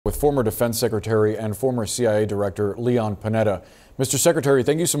with former Defense Secretary and former CIA Director Leon Panetta. Mr. Secretary,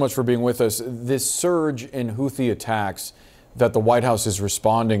 thank you so much for being with us. This surge in Houthi attacks that the White House is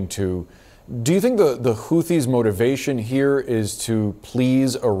responding to, do you think the Houthis' motivation here is to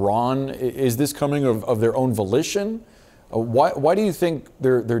please Iran? Is this coming of their own volition? Why do you think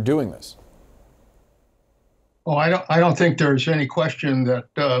they're doing this? Oh, I don't think there's any question that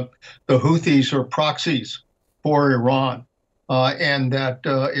the Houthis are proxies for Iran, and that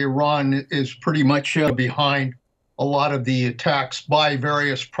Iran is pretty much behind a lot of the attacks by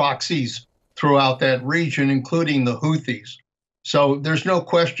various proxies throughout that region, including the Houthis. So there's no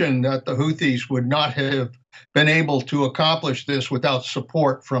question that the Houthis would not have been able to accomplish this without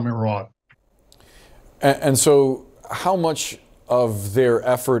support from Iran. And so how much of their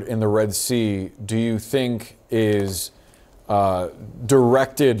effort in the Red Sea do you think is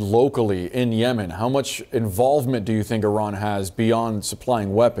directed locally in Yemen? How much involvement do you think Iran has beyond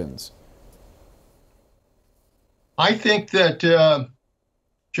supplying weapons? I think that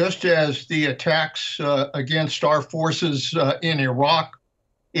just as the attacks against our forces in Iraq,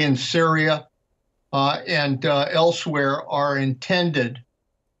 in Syria, and elsewhere are intended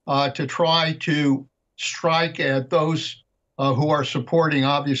to try to strike at those who are supporting,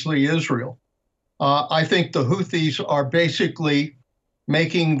 obviously, Israel. I think the Houthis are basically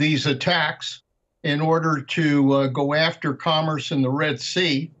making these attacks in order to go after commerce in the Red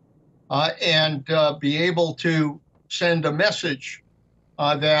Sea and be able to send a message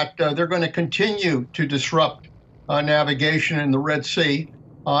that they're going to continue to disrupt navigation in the Red Sea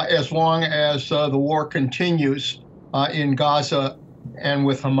as long as the war continues in Gaza and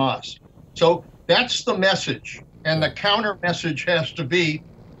with Hamas. So that's the message. And the counter message has to be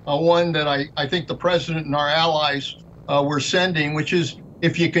one that I think the president and our allies were sending, which is,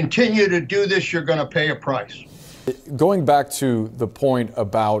 if you continue to do this, you're going to pay a price. Going back to the point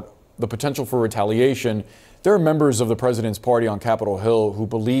about the potential for retaliation, there are members of the president's party on Capitol Hill who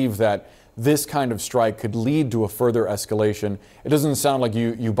believe that this kind of strike could lead to a further escalation. It doesn't sound like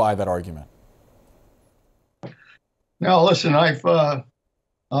you buy that argument. Now, listen,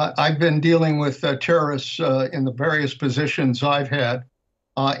 I've been dealing with terrorists in the various positions I've had,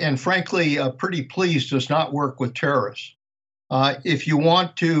 and frankly, pretty pleased does not work with terrorists. If you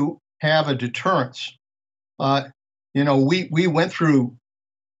want to have a deterrence, we went through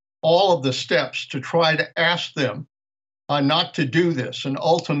all of the steps to try to ask them not to do this. An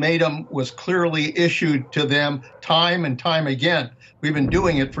ultimatum was clearly issued to them time and time again. We've been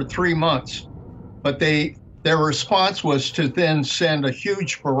doing it for 3 months, but their response was to then send a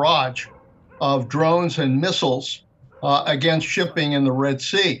huge barrage of drones and missiles against shipping in the Red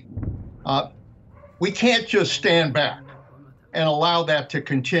Sea. We can't just stand back and allow that to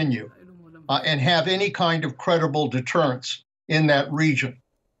continue and have any kind of credible deterrence in that region.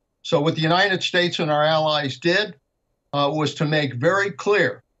 So what the United States and our allies did was to make very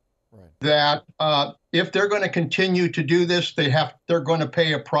clear that if they're going to continue to do this, they're going to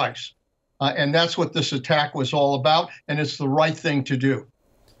pay a price. And that's what this attack was all about, and it's the right thing to do.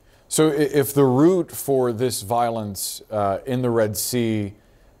 So if the root for this violence in the Red Sea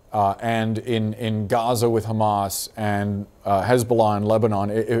and in Gaza with Hamas and Hezbollah in Lebanon,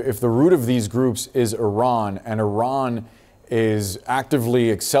 if the root of these groups is Iran, and Iran is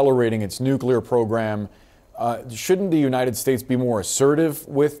actively accelerating its nuclear program, shouldn't the United States be more assertive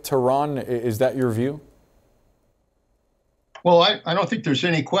with Tehran? Is that your view? Well, I don't think there's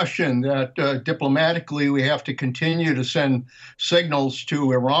any question that diplomatically we have to continue to send signals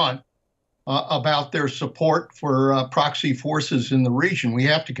to Iran about their support for proxy forces in the region. We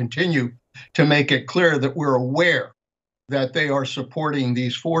have to continue to make it clear that we're aware that they are supporting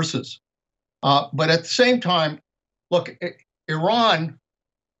these forces. But at the same time, look, Iran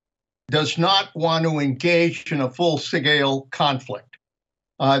does not want to engage in a full-scale conflict.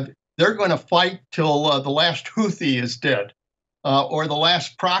 They're going to fight till the last Houthi is dead. Or the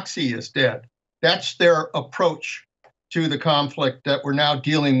last proxy is dead. That's their approach to the conflict that we're now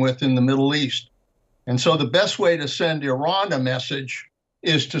dealing with in the Middle East. And so the best way to send Iran a message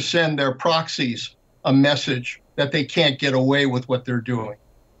is to send their proxies a message that they can't get away with what they're doing.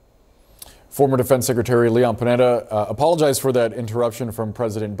 Former Defense Secretary Leon Panetta apologized for that interruption from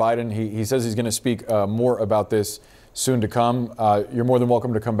President Biden. He says he's going to speak more about this soon to come. You're more than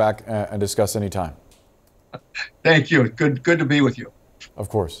welcome to come back and discuss anytime. Thank you. Good to be with you. Of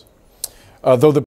course. Though the